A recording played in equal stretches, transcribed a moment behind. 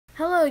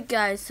Hello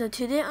guys, so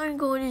today I'm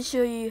going to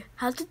show you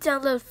how to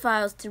download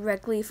files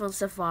directly from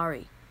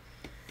Safari.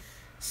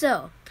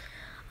 So,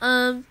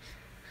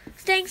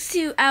 thanks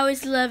to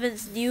iOS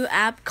 11's new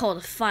app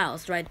called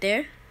Files right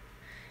there,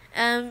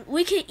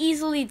 we can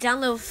easily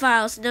download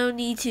files, no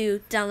need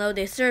to download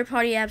a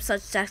third-party app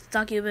such as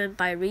Document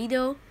by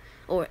Redo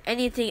or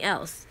anything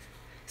else.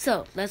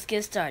 So, let's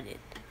get started.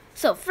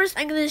 So, first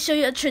I'm going to show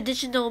you a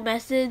traditional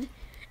method,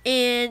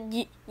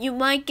 and you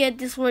might get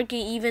this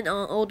working even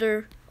on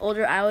older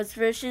iOS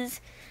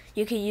versions.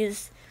 You can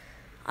use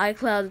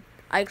iCloud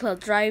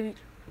Drive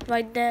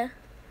right there.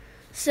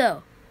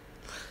 So,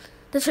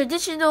 the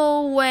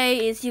traditional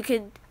way is you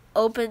can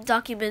open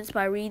Documents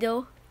by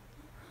Redo.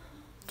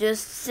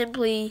 Just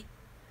simply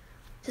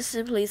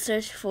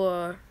search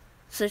for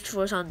some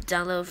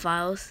download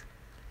files.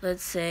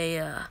 Let's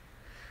say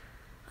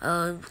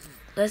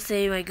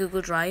my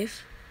Google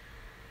Drive.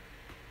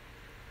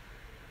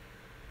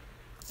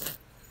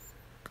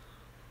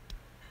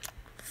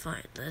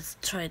 Fine, let's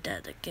try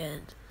that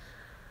again.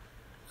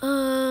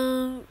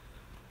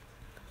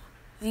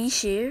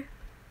 vShare.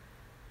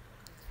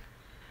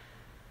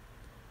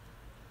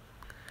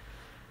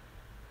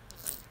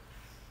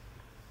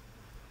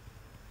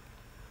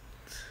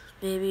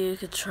 Maybe you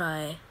could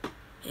try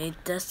a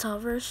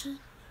desktop version.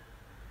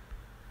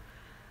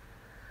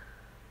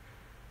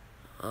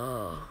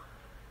 Oh.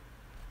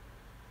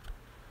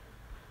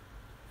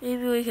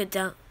 Maybe we could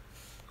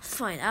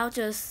Fine, I'll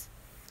just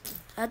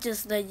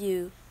let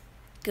you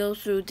go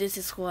through. This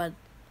is what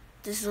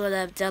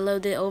I've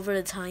downloaded over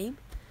the time.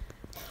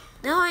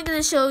 Now I'm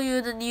gonna show you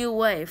the new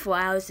way for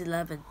iOS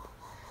 11.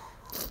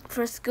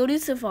 First, go to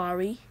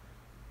Safari.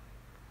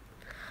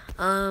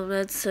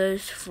 Let's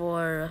search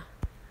for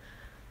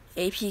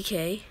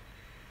APK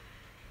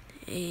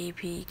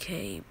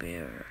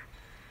Bearer.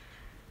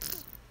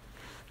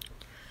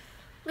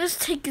 Let's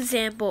take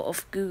example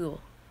of Google.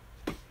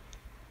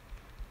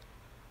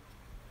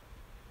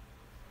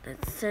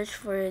 Let's search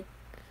for it.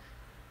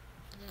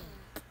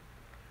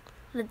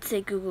 Let's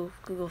say Google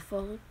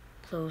phone.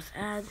 Close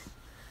ad.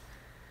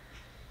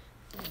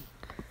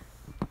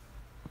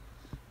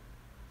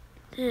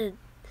 Then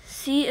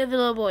see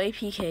available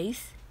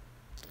APKs.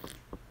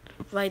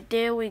 Right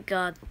there we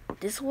got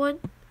this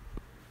one.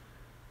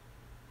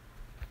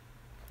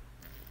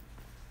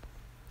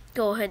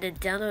 Go ahead and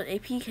download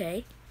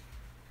APK.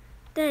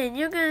 Then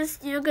you're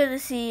gonna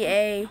see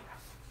a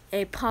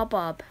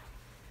pop-up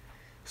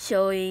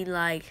showing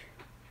like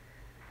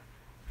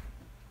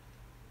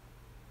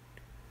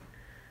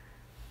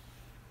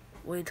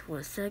wait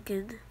 1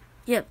 second.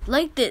 Yep,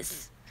 like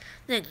this.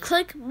 Then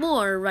click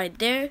more right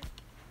there.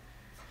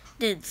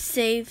 Then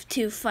save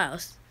to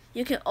files.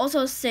 You can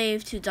also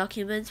save to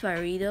Documents by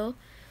Redo.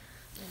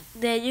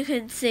 Then you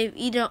can save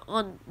either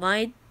on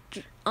my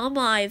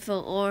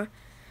iPhone or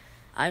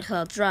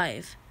iCloud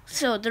Drive.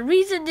 So the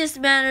reason this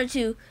matters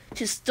to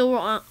store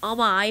on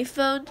my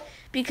iPhone,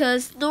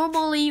 because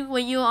normally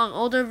when you're on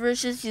older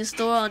versions you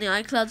store on the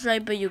iCloud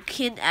Drive, but you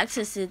can't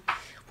access it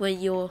when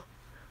you're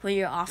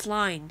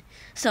offline.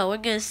 So we're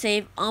gonna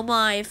save on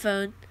my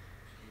iPhone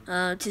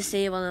to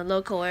save on a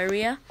local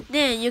area.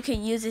 Then you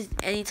can use it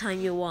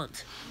anytime you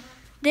want.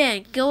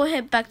 Then go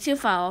ahead back to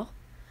File.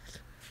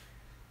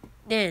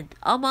 Then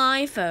on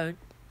my iPhone,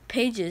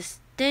 Pages.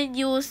 Then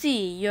you will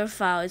see your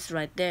file is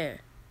right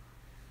there.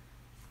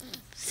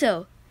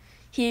 So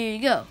here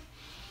you go.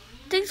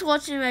 Thanks for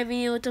watching my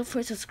video. Don't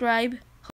forget to subscribe.